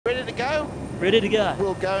Ready to go.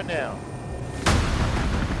 We'll go now.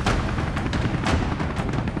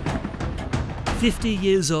 50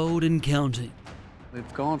 years old and counting.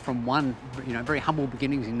 We've gone from one, very humble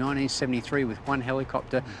beginnings in 1973 with one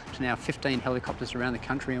helicopter to now 15 helicopters around the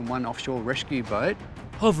country and one offshore rescue boat.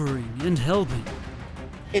 Hovering and helping.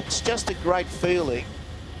 It's just a great feeling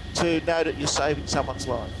to know that you're saving someone's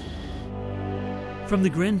life. From the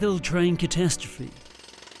Granville train catastrophe,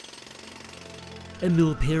 a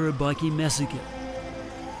Milpera bikie massacre,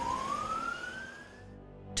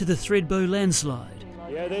 to the Thredbo landslide,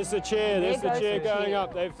 Yeah, there's the chair going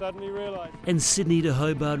up, they've suddenly realised. and Sydney to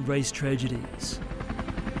Hobart race tragedies,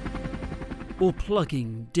 or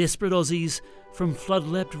plucking desperate Aussies from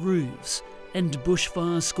flood-lapped roofs and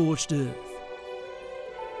bushfire-scorched earth.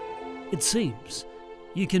 It seems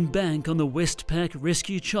you can bank on the Westpac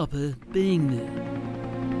Rescue Chopper being there.